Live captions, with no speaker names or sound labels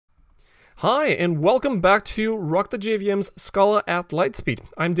Hi, and welcome back to Rock the JVM's Scala at Lightspeed.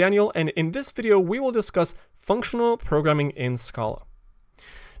 I'm Daniel, and in this video we will discuss functional programming in Scala.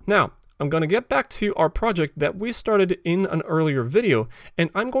 Now, I'm going to get back to our project that we started in an earlier video, and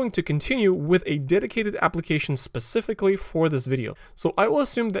I'm going to continue with a dedicated application specifically for this video. So I will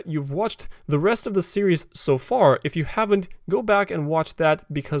assume that you've watched the rest of the series so far. If you haven't, go back and watch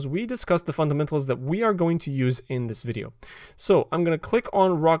that because we discussed the fundamentals that we are going to use in this video. So I'm going to click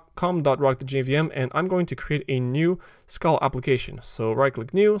on com.rockthejvm and I'm going to create a new Scala application. So right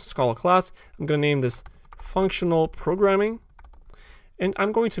click new, Scala class. I'm going to name this functional programming. And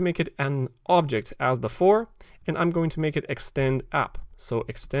I'm going to make it an object as before, and I'm going to make it extend app. So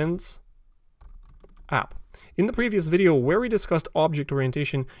extends app. In the previous video where we discussed object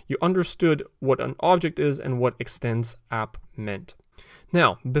orientation, you understood what an object is and what extends app meant.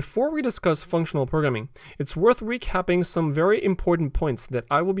 Now, before we discuss functional programming, it's worth recapping some very important points that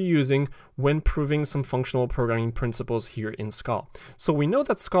I will be using when proving some functional programming principles here in Scala. So we know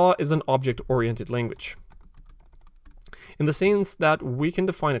that Scala is an object-oriented language, in the sense that we can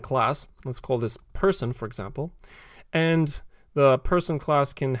define a class. Let's call this person, for example, and the person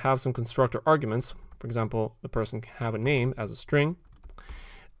class can have some constructor arguments. For example, the person can have a name as a string,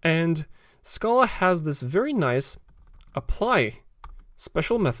 and Scala has this very nice apply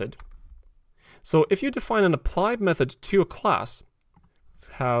special method. So if you define an apply method to a class, let's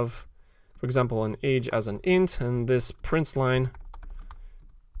have, for example, an age as an int, and this prints line,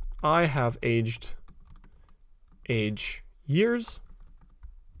 I have aged age years.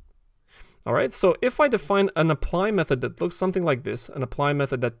 All right, so if I define an apply method that looks something like this, an apply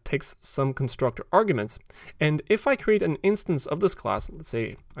method that takes some constructor arguments, and if I create an instance of this class, let's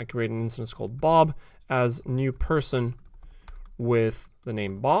say I create an instance called Bob as new person with the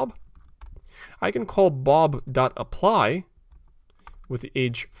name Bob, I can call bob.apply with the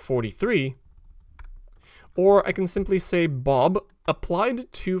age 43, or I can simply say Bob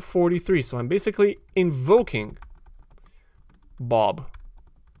applied to 43. So I'm basically invoking Bob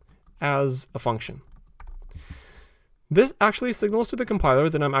as a function. This actually signals to the compiler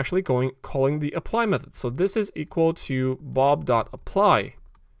that I'm actually calling the apply method. So this is equal to bob.apply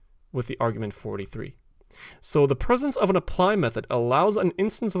with the argument 43. So the presence of an apply method allows an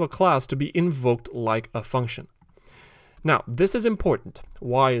instance of a class to be invoked like a function. Now, this is important.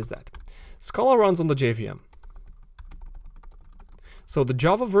 Why is that? Scala runs on the JVM. So the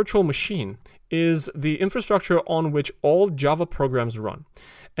Java virtual machine is the infrastructure on which all Java programs run.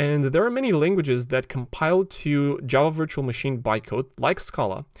 And there are many languages that compile to Java virtual machine bytecode, like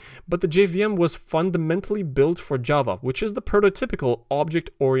Scala, but the JVM was fundamentally built for Java, which is the prototypical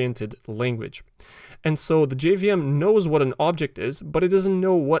object-oriented language. And so the JVM knows what an object is, but it doesn't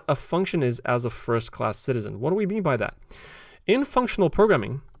know what a function is as a first-class citizen. What do we mean by that? In functional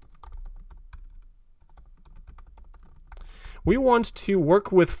programming, we want to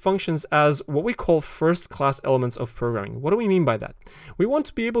work with functions as what we call first-class elements of programming. What do we mean by that? We want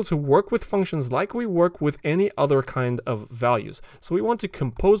to be able to work with functions like we work with any other kind of values. So we want to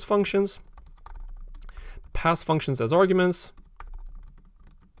compose functions, pass functions as arguments,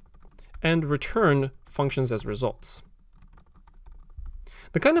 and return functions as results.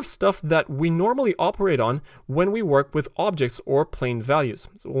 The kind of stuff that we normally operate on when we work with objects or plain values.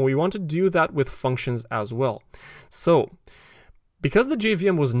 So we want to do that with functions as well. So because the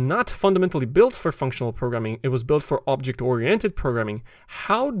JVM was not fundamentally built for functional programming, it was built for object-oriented programming,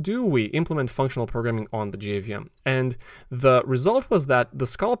 how do we implement functional programming on the JVM? And the result was that the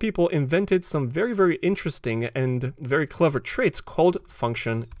Scala people invented some very, very interesting and very clever traits called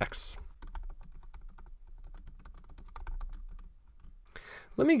function X.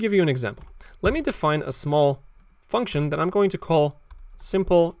 Let me give you an example. Let me define a small function that I'm going to call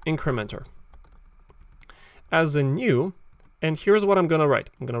simple incrementer as a new. And here's what I'm going to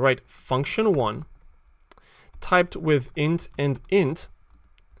write. I'm going to write function1 typed with int and int.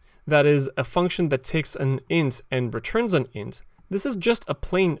 That is a function that takes an int and returns an int. This is just a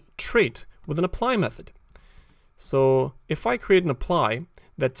plain trait with an apply method. So if I create an apply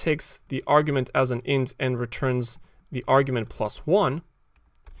that takes the argument as an int and returns the argument plus 1,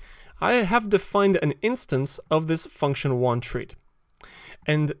 I have defined an instance of this function1 trait.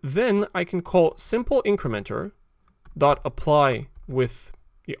 And then I can call simple incrementer dot apply with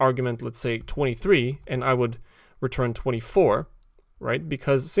the argument, let's say 23, and I would return 24, right?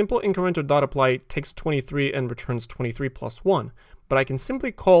 Because simple incrementer dot apply takes 23 and returns 23 plus 1. But I can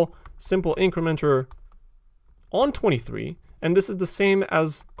simply call simple incrementer on 23, and this is the same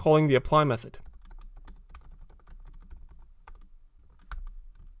as calling the apply method.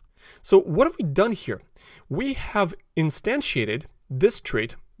 So what have we done here? We have instantiated this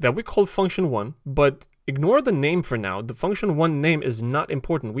trait that we called function1, but ignore the name for now. The function1 name is not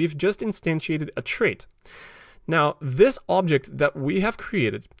important. We've just instantiated a trait. Now, this object that we have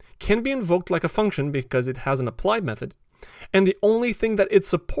created can be invoked like a function because it has an apply method, and the only thing that it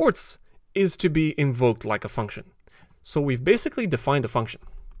supports is to be invoked like a function. So we've basically defined a function.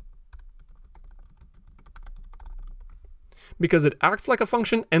 Because it acts like a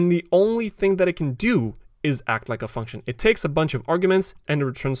function, and the only thing that it can do is act like a function. It takes a bunch of arguments and it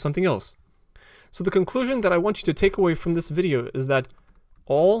returns something else. So the conclusion that I want you to take away from this video is that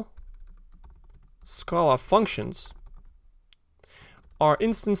all Scala functions are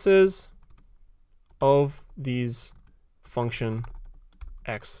instances of these function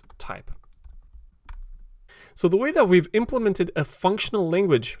X type. So the way that we've implemented a functional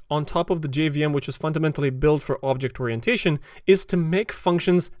language on top of the JVM, which is fundamentally built for object orientation, is to make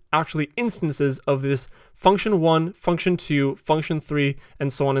functions actually instances of this function1, function2, function3,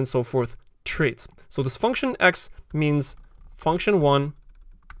 and so on and so forth traits. So this function X means function1,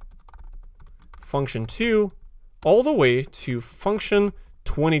 function2, all the way to function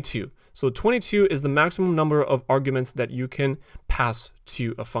 22. So 22 is the maximum number of arguments that you can pass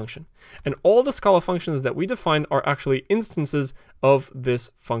to a function. And all the Scala functions that we define are actually instances of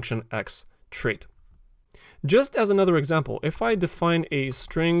this function X trait. Just as another example, if I define a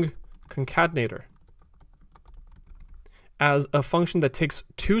string concatenator as a function that takes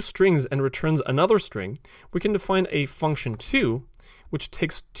two strings and returns another string, we can define a function2, which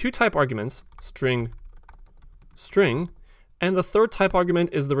takes two type arguments, string, string, and the third type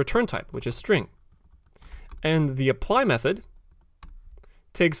argument is the return type, which is string. And the apply method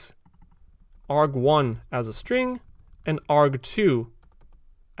takes arg1 as a string and arg2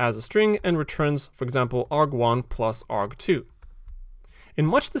 as a string and returns, for example, arg1 plus arg2. In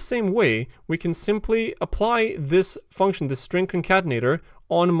much the same way, we can simply apply this function, this string concatenator,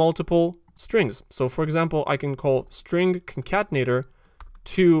 on multiple strings. So for example, I can call string concatenator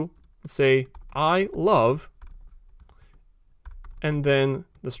to, let's say, I love, and then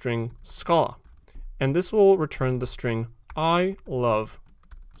the string Scala. And this will return the string I love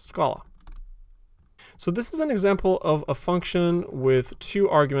Scala. So this is an example of a function with two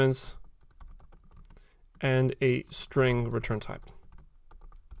arguments and a string return type.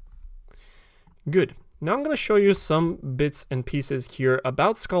 Good. Now I'm going to show you some bits and pieces here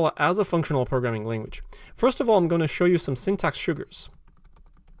about Scala as a functional programming language. First of all, I'm going to show you some syntax sugars.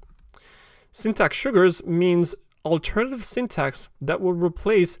 Syntax sugars means alternative syntax that will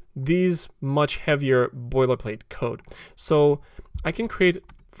replace these much heavier boilerplate code. So I can create,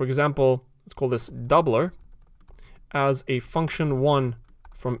 for example, let's call this doubler as a function1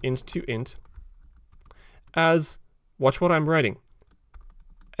 from int to int as, watch what I'm writing,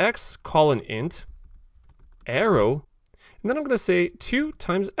 x colon int arrow, and then I'm going to say 2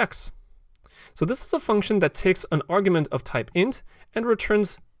 times x. So this is a function that takes an argument of type int and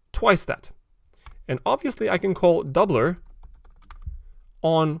returns twice that. And obviously I can call doubler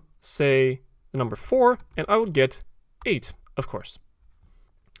on, say, the number 4, and I would get 8, of course.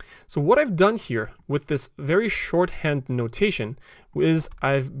 So what I've done here with this very shorthand notation is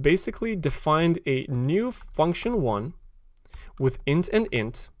I've basically defined a new function1 with int and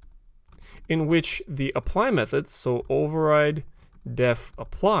int, in which the apply method, so override def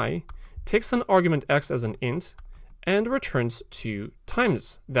apply, takes an argument x as an int and returns 2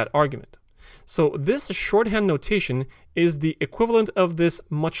 times that argument. So this shorthand notation is the equivalent of this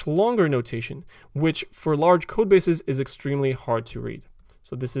much longer notation, which for large code bases is extremely hard to read.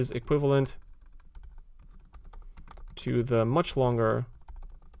 So this is equivalent to the much longer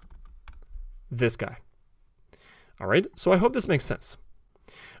this guy. All right, so I hope this makes sense.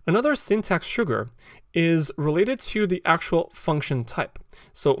 Another syntax sugar is related to the actual function type.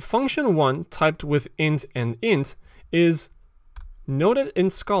 So function1 typed with int and int is noted in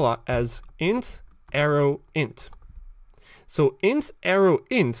Scala as int arrow int. So int arrow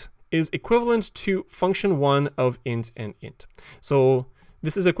int is equivalent to function1 of int and int. So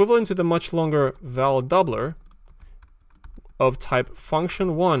this is equivalent to the much longer val doubler of type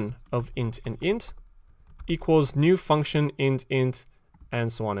function1 of int and int equals new function int int,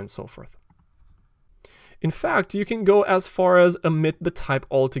 and so on and so forth. In fact, you can go as far as omit the type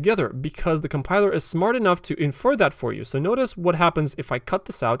altogether because the compiler is smart enough to infer that for you. So notice what happens if I cut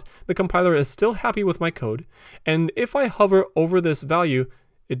this out. The compiler is still happy with my code, and if I hover over this value,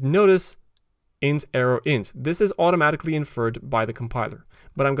 it notice int arrow int. This is automatically inferred by the compiler,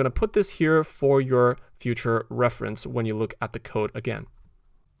 but I'm going to put this here for your future reference when you look at the code again.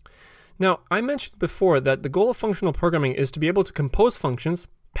 Now, I mentioned before that the goal of functional programming is to be able to compose functions,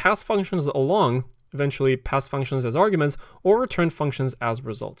 pass functions along, eventually pass functions as arguments or return functions as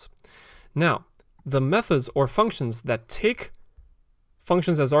results. Now, the methods or functions that take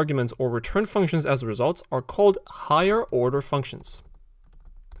functions as arguments or return functions as results are called higher order functions.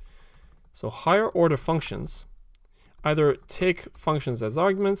 So higher order functions either take functions as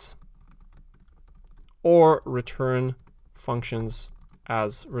arguments or return functions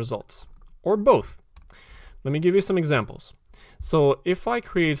as results, or both. Let me give you some examples. So if I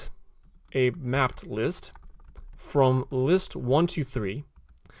create a mapped list from list123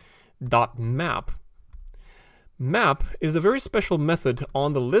 dot map, map is a very special method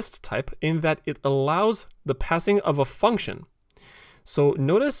on the list type in that it allows the passing of a function. So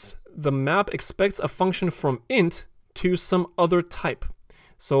notice the map expects a function from int to some other type.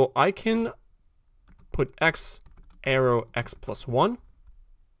 So I can put x arrow x plus 1.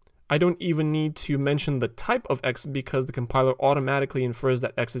 I don't even need to mention the type of x because the compiler automatically infers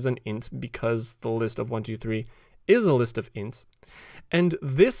that x is an int because the list of 1, 2, 3 is a list of ints. And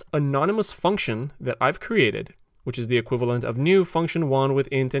this anonymous function that I've created, which is the equivalent of new function 1 with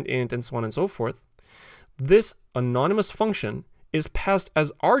int and so on and so forth, this anonymous function is passed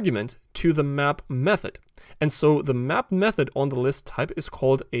as argument to the map method. And so the map method on the list type is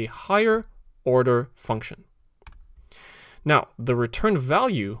called a higher order function. Now, the return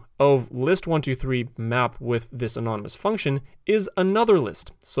value of list123 map with this anonymous function is another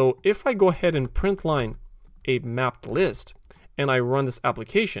list. So if I go ahead and print line a mapped list and I run this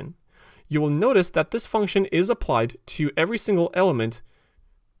application, you will notice that this function is applied to every single element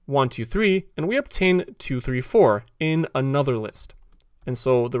 1, 2, 3, and we obtain 2, 3, 4 in another list. And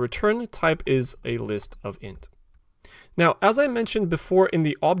so the return type is a list of int. Now, as I mentioned before in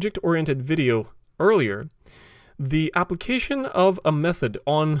the object-oriented video earlier, the application of a method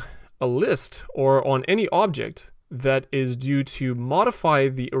on a list or on any object that is due to modify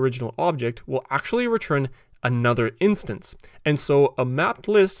the original object will actually return another instance. And so a mapped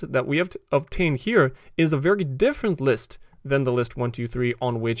list that we have obtained here is a very different list than the list 1, 2, 3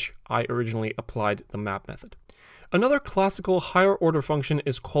 on which I originally applied the map method. Another classical higher order function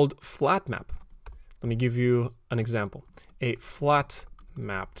is called flat map. Let me give you an example. A flat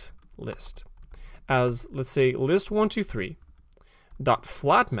mapped list. As, let's say, list123 dot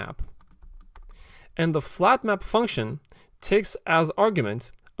flat map, and the flat map function takes as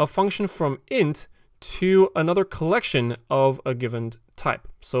argument a function from int to another collection of a given type.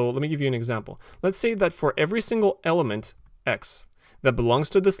 So let me give you an example. Let's say that for every single element x that belongs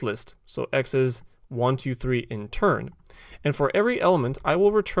to this list, so x is 1, 2, 3 in turn, and for every element I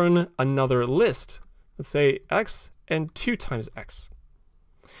will return another list, let's say x and 2 times x.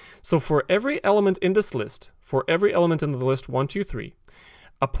 So for every element in this list, for every element in the list 1, 2, 3,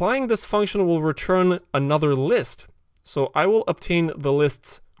 applying this function will return another list. So I will obtain the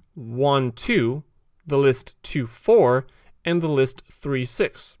lists 1, 2, the list 2, 4, and the list 3,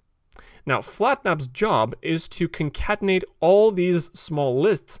 6. Now, flatmap's job is to concatenate all these small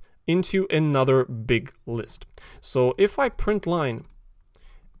lists into another big list. So if I print line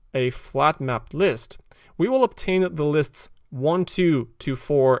a flat mapped list, we will obtain the lists 1, 2, 2,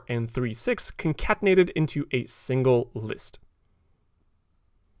 4, and 3, 6 concatenated into a single list.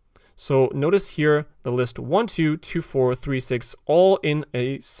 So notice here the list 1, 2, 2, 4, 3, 6 all in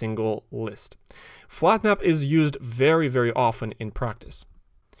a single list. Flatmap is used very, very often in practice.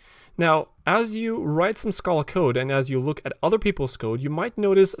 Now, as you write some Scala code and as you look at other people's code, you might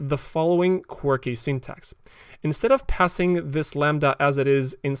notice the following quirky syntax. Instead of passing this lambda as it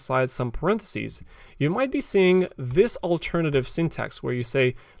is inside some parentheses, you might be seeing this alternative syntax where you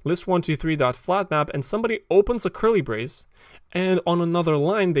say list123.flatmap and somebody opens a curly brace and on another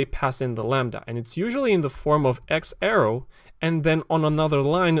line they pass in the lambda, and it's usually in the form of x arrow and then on another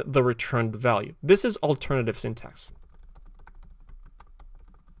line the returned value. This is alternative syntax.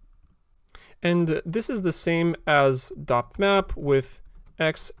 And this is the same as .map with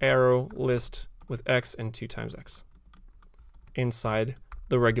x arrow list with x and 2 times x inside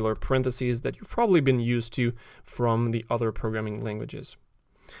the regular parentheses that you've probably been used to from the other programming languages.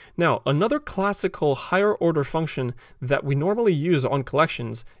 Now, another classical higher order function that we normally use on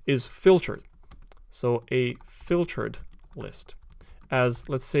collections is filtered. So a filtered list. As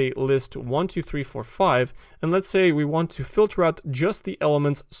let's say list 1, 2, 3, 4, 5, and let's say we want to filter out just the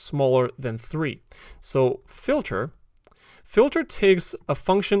elements smaller than 3. So filter takes a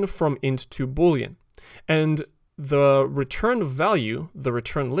function from int to boolean, and the return value, the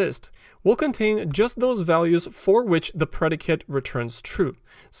return list, will contain just those values for which the predicate returns true.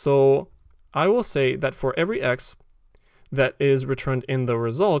 So I will say that for every x that is returned in the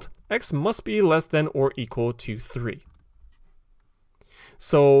result, x must be less than or equal to 3.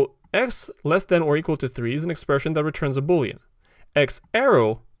 So x less than or equal to 3 is an expression that returns a Boolean. X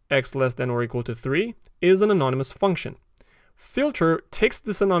arrow, x less than or equal to 3, is an anonymous function. Filter takes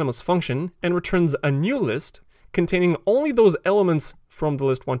this anonymous function and returns a new list containing only those elements from the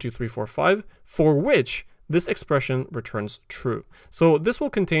list 1, 2, 3, 4, 5 for which this expression returns true. So this will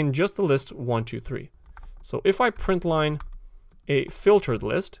contain just the list 1, 2, 3. So if I print line a filtered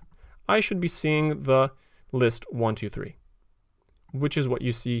list, I should be seeing the list 1, 2, 3, which is what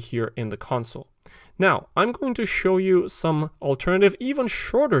you see here in the console. Now, I'm going to show you some alternative, even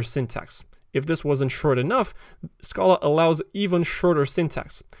shorter syntax. If this wasn't short enough, Scala allows even shorter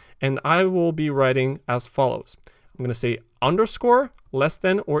syntax. And I will be writing as follows. I'm going to say underscore less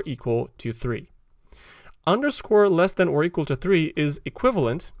than or equal to 3. Underscore less than or equal to 3 is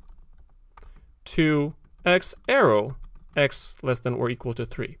equivalent to x arrow x less than or equal to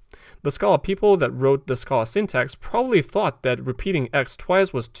 3. The Scala people that wrote the Scala syntax probably thought that repeating x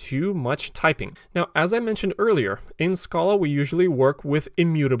twice was too much typing. Now, as I mentioned earlier, in Scala we usually work with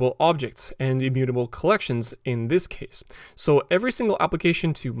immutable objects and immutable collections in this case. So every single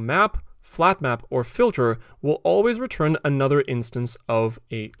application to map, flat map, or filter will always return another instance of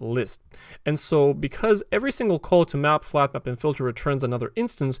a list. And so because every single call to map, flat map, and filter returns another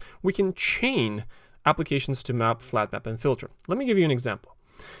instance, we can chain applications to map, flat map, and filter. Let me give you an example.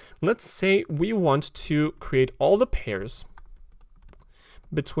 Let's say we want to create all the pairs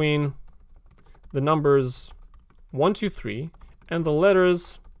between the numbers 1, 2, 3 and the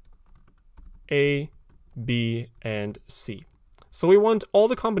letters A, B, and C. So we want all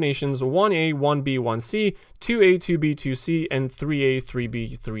the combinations 1A, 1B, 1C, 2A, 2B, 2C, and 3A,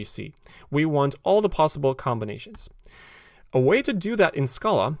 3B, 3C. We want all the possible combinations. A way to do that in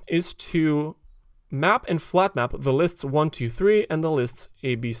Scala is to map and flat map the lists 1, 2, 3 and the lists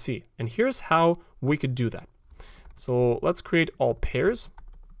A, B, C. And here's how we could do that. So let's create all pairs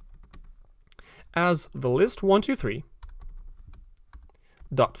as the list 1, 2, 3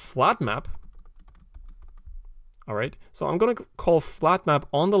 dot flat map. All right, so I'm going to call flat map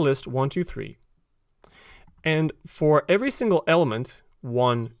on the list 1, 2, 3. And for every single element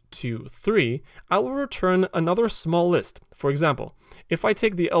 1, 2, 3, I will return another small list. For example, if I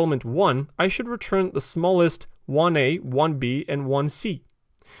take the element 1, I should return the small list 1A, 1B, and 1C.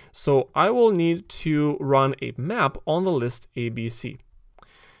 So I will need to run a map on the list ABC.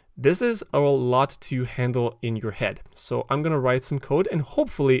 This is a lot to handle in your head. So I'm going to write some code and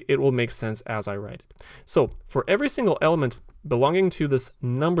hopefully it will make sense as I write it. So for every single element belonging to this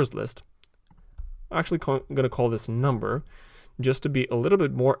numbers list, I'm actually going to call this number, just to be a little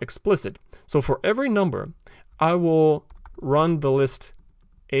bit more explicit. So for every number, I will run the list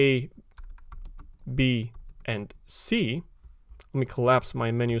A, B, and C. Let me collapse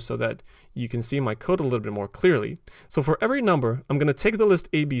my menu so that you can see my code a little bit more clearly. So for every number, I'm going to take the list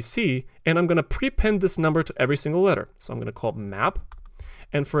A, B, C, and I'm going to prepend this number to every single letter. So I'm going to call map.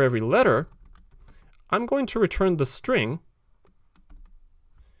 And for every letter, I'm going to return the string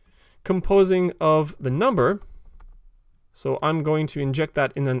composing of the number. So I'm going to inject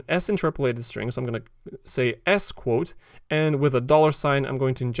that in an S interpolated string. So I'm going to say S quote, and with a $, I'm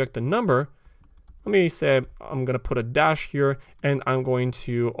going to inject the number. Let me say I'm going to put a dash here, and I'm going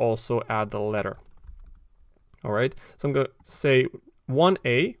to also add the letter. All right, so I'm going to say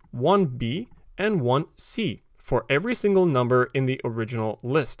 1A, 1B, and 1C for every single number in the original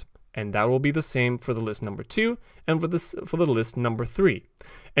list. And that will be the same for the list number 2 and for the list number 3.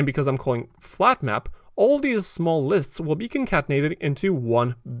 And because I'm calling flat map, all these small lists will be concatenated into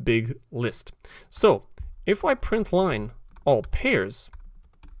one big list. So if I print line all pairs,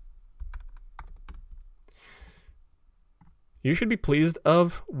 you should be pleased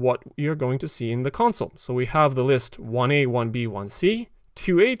of what you're going to see in the console. So we have the list 1A, 1B, 1C,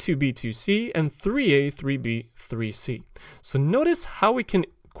 2A, 2B, 2C, and 3A, 3B, 3C. So notice how we can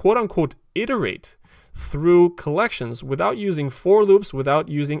quote-unquote iterate through collections without using for loops, without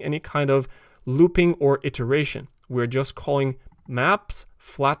using any kind of looping or iteration. We're just calling maps,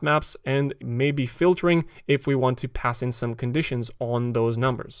 flat maps, and maybe filtering if we want to pass in some conditions on those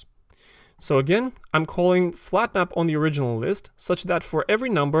numbers. So again, I'm calling flat map on the original list such that for every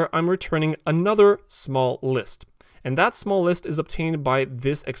number, I'm returning another small list. And that small list is obtained by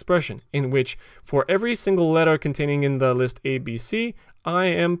this expression, in which for every single letter containing in the list A, B, C, I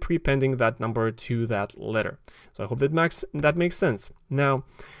am prepending that number to that letter. So I hope that makes sense. Now,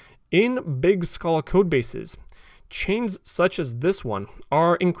 in big Scala code bases, chains such as this one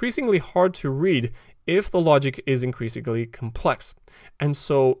are increasingly hard to read if the logic is increasingly complex. And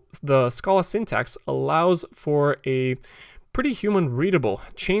so the Scala syntax allows for a pretty human readable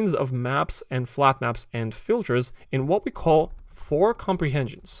chains of maps and flat maps and filters in what we call for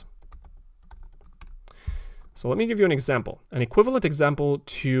comprehensions. So let me give you an example, an equivalent example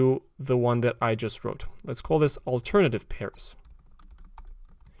to the one that I just wrote. Let's call this alternative pairs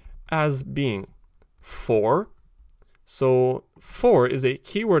as being for. So for is a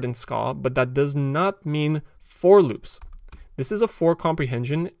keyword in Scala, but that does not mean for loops. This is a for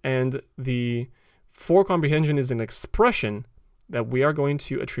comprehension, and the for comprehension is an expression that we are going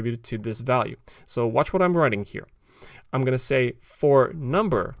to attribute to this value. So watch what I'm writing here. I'm going to say for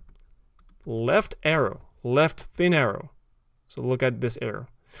number, left arrow, left thin arrow. So look at this arrow.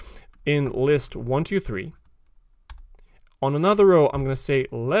 In list 1, 2, 3. On another row, I'm going to say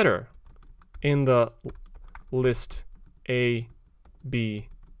letter in the list A, B,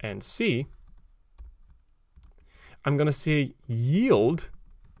 and C. I'm going to say yield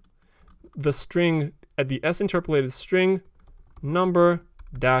the string at the S interpolated string number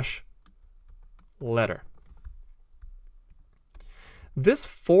dash letter. This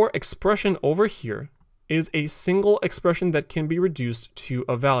for expression over here is a single expression that can be reduced to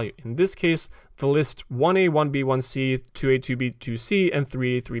a value. In this case, the list 1A, 1B, 1C, 2A, 2B, 2C, and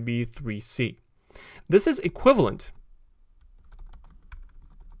 3A, 3B, 3C. This is equivalent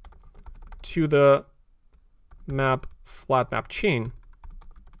to the map flat map chain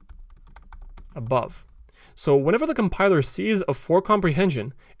above. So whenever the compiler sees a for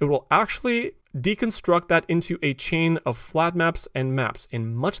comprehension, it will actually deconstruct that into a chain of flat maps and maps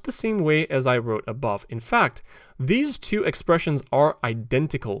in much the same way as I wrote above. In fact, these two expressions are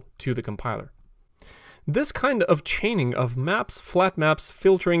identical to the compiler. This kind of chaining of maps, flat maps,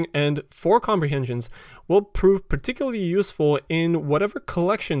 filtering, and for comprehensions will prove particularly useful in whatever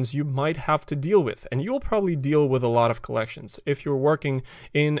collections you might have to deal with. And you'll probably deal with a lot of collections. If you're working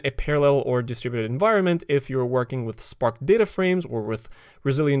in a parallel or distributed environment, if you're working with Spark data frames or with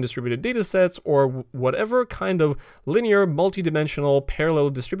resilient distributed data sets, or whatever kind of linear, multidimensional, parallel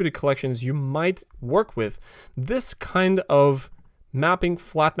distributed collections you might work with, this kind of mapping,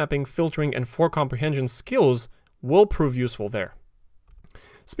 flat mapping, filtering, and for comprehension skills will prove useful there.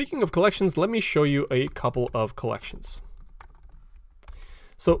 Speaking of collections, let me show you a couple of collections.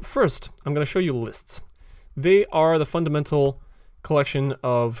 So first, I'm going to show you lists. They are the fundamental collection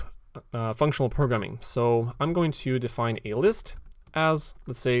of functional programming. So I'm going to define a list as,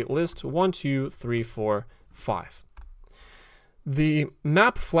 let's say, list 1, 2, 3, 4, 5. The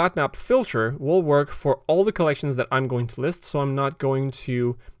map flat map filter will work for all the collections that I'm going to list, so I'm not going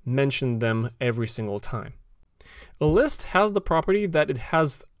to mention them every single time. A list has the property that it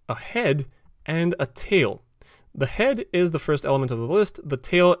has a head and a tail. The head is the first element of the list, the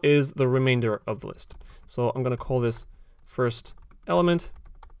tail is the remainder of the list. So I'm going to call this first element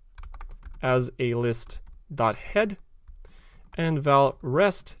as a list.head and val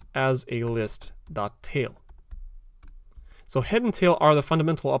rest as a list.tail. So head and tail are the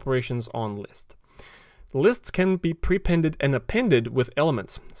fundamental operations on list. Lists can be prepended and appended with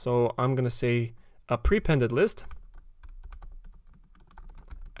elements. So I'm going to say a prepended list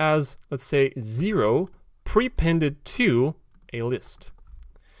as, let's say, 0 prepended to a list.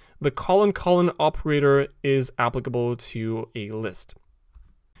 The colon operator is applicable to a list.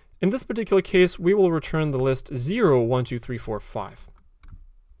 In this particular case, we will return the list 0, 1, 2, 3, 4, 5.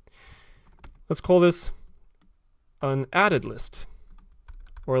 Let's call this an added list,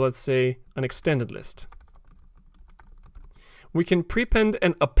 or let's say an extended list. We can prepend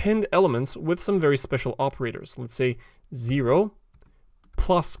and append elements with some very special operators. Let's say 0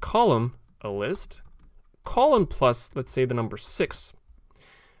 plus column, a list, colon plus, let's say, the number 6.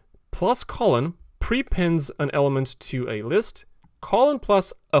 Plus colon prepends an element to a list, colon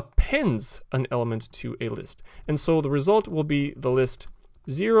plus appends an element to a list. And so the result will be the list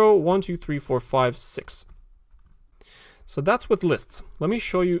 0, 1, 2, 3, 4, 5, 6. So that's with lists. Let me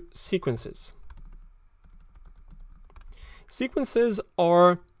show you sequences. Sequences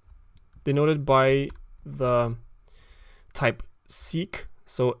are denoted by the type seq,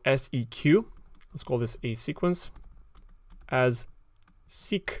 so seq. Let's call this a sequence as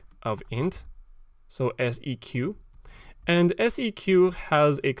seq of int, so seq. And seq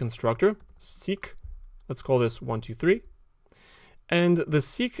has a constructor, seq. Let's call this 1, 2, 3. And the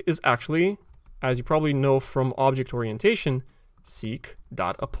seq is actually, as you probably know from object orientation,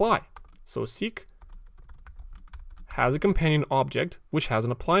 seq.apply. So seq has a companion object which has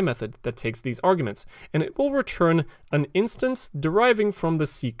an apply method that takes these arguments, and it will return an instance deriving from the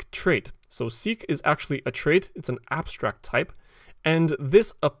seq trait. So seq is actually a trait, it's an abstract type, and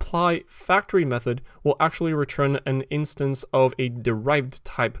this apply factory method will actually return an instance of a derived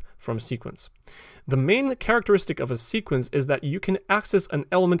type from sequence. The main characteristic of a sequence is that you can access an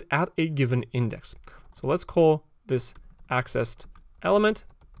element at a given index. So let's call this accessed element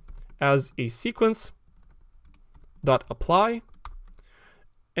as a sequence dot apply,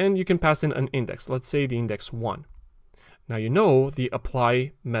 and you can pass in an index. Let's say the index 1. Now you know the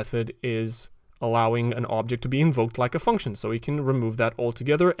apply method is allowing an object to be invoked like a function, so we can remove that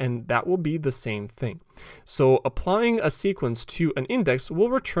altogether, and that will be the same thing. So applying a sequence to an index will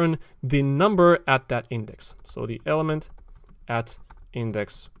return the number at that index. So the element at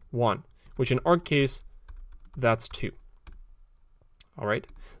index 1, which in our case, that's 2. All right,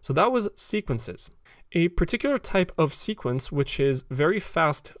 so that was sequences. A particular type of sequence which is very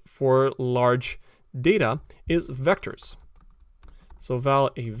fast for large data is vectors. So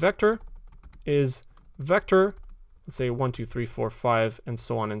a vector is vector, let's say 1, 2, 3, 4, 5, and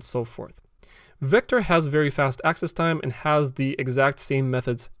so on and so forth. Vector has very fast access time and has the exact same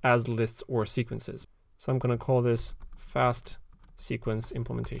methods as lists or sequences. So I'm going to call this fast sequence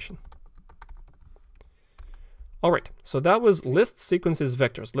implementation. All right, so that was lists, sequences,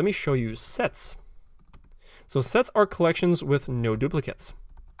 vectors. Let me show you sets. So sets are collections with no duplicates.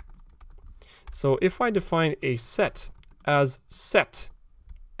 So if I define a set as set,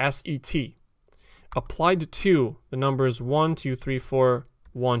 S-E-T, applied to the numbers 1, 2, 3, 4,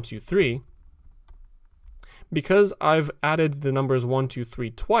 1, 2, 3, because I've added the numbers 1, 2,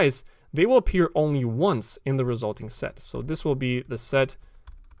 3 twice, they will appear only once in the resulting set. So this will be the set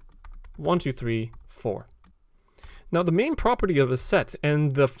 1, 2, 3, 4. Now the main property of a set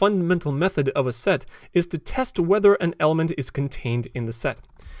and the fundamental method of a set is to test whether an element is contained in the set.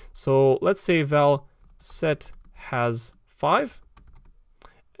 So let's say val set has 5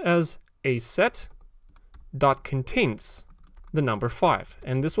 as a set dot contains the number 5,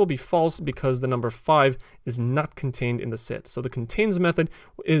 and this will be false because the number 5 is not contained in the set. So the contains method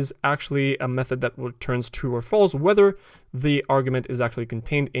is actually a method that returns true or false whether the argument is actually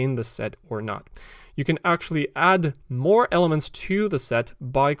contained in the set or not. You can actually add more elements to the set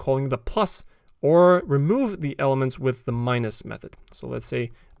by calling the plus, or remove the elements with the minus method. So let's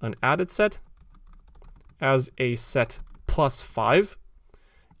say an added set as a set plus 5.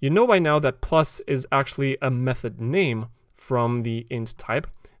 You know by now that plus is actually a method name from the int type,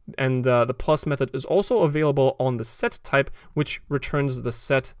 and the plus method is also available on the set type, which returns the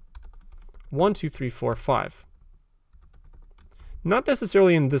set 1, 2, 3, 4, 5. Not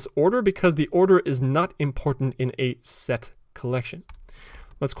necessarily in this order, because the order is not important in a set collection.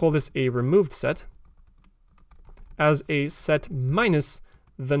 Let's call this a removed set as a set minus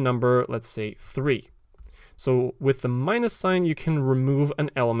the number, let's say 3. So with the minus sign, you can remove an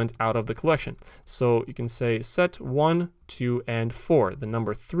element out of the collection. So you can say set 1, 2, and 4. The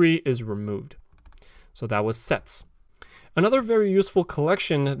number 3 is removed. So that was sets. Another very useful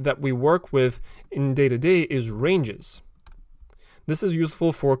collection that we work with in day-to-day is ranges. This is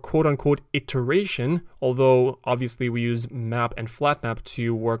useful for quote-unquote iteration, although obviously we use map and flat map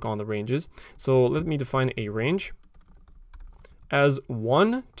to work on the ranges. So let me define a range as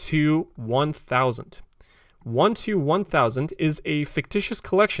 1 to 1000. 1 to 1000 is a fictitious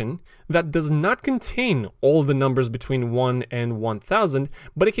collection that does not contain all the numbers between 1 and 1000,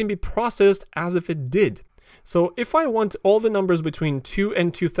 but it can be processed as if it did. So if I want all the numbers between 2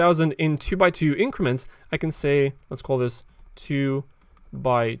 and 2000 in 2 by 2 increments, I can say, let's call this 2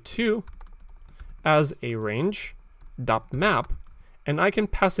 by 2 as a range dot map, and I can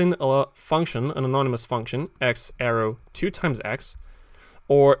pass in a function, an anonymous function, x arrow 2 times x,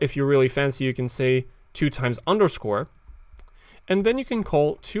 or if you're really fancy, you can say 2 times underscore, and then you can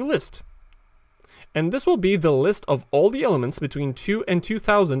call toList. And this will be the list of all the elements between 2 and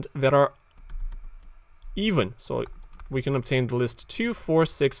 2000 that are even. So we can obtain the list 2, 4,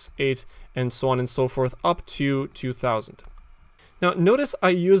 6, 8, and so on and so forth up to 2000. Now notice I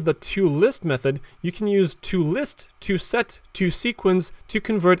use the toList method. You can use toList, toSet, toSequence to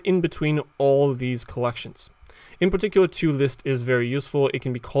convert in between all these collections. In particular, toList is very useful. It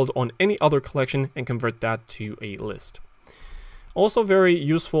can be called on any other collection and convert that to a list. Also very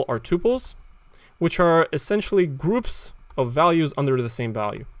useful are tuples, which are essentially groups of values under the same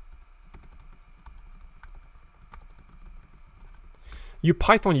value. You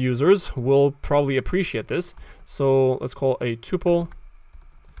Python users will probably appreciate this. So let's call a tuple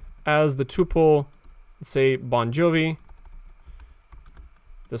as the tuple, let's say Bon Jovi,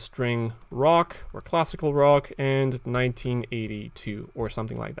 the string rock or classical rock, and 1982 or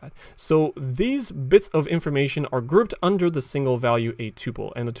something like that. So these bits of information are grouped under the single value a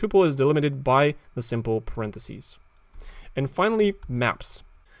tuple, and the tuple is delimited by the simple parentheses. And finally, maps.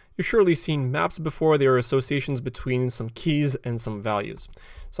 You've surely seen maps before. There are associations between some keys and some values.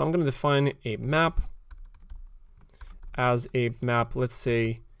 So I'm going to define a map as a map, let's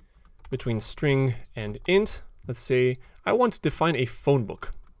say, between string and int. Let's say I want to define a phone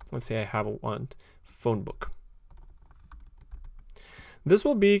book. Let's say I have one phone book. This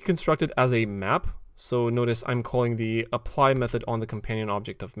will be constructed as a map. So notice I'm calling the apply method on the companion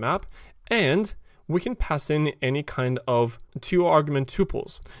object of map, and we can pass in any kind of 2-argument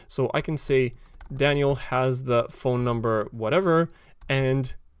tuples. So I can say Daniel has the phone number whatever,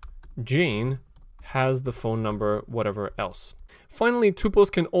 and Jane has the phone number whatever else. Finally,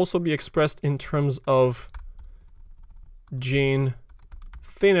 tuples can also be expressed in terms of Jane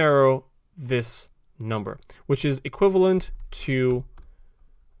thin arrow this number, which is equivalent to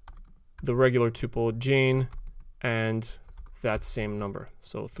the regular tuple Jane and that same number.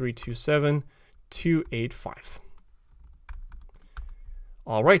 So 327,285.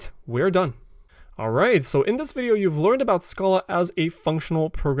 All right, we're done. All right, so in this video, you've learned about Scala as a functional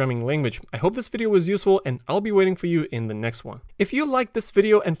programming language. I hope this video was useful, and I'll be waiting for you in the next one. If you liked this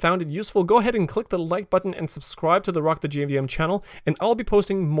video and found it useful, go ahead and click the like button and subscribe to the Rock the JVM channel, and I'll be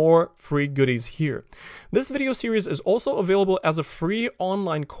posting more free goodies here. This video series is also available as a free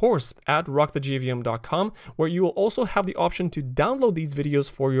online course at rockthejvm.com, where you will also have the option to download these videos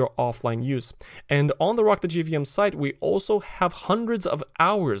for your offline use. And on the Rock the JVM site, we also have hundreds of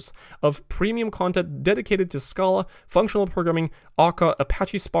hours of premium content dedicated to Scala, functional programming, Akka,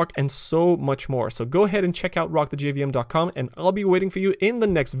 Apache Spark, and so much more. So go ahead and check out rockthejvm.com, and I'll be waiting for you in the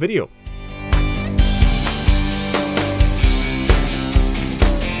next video.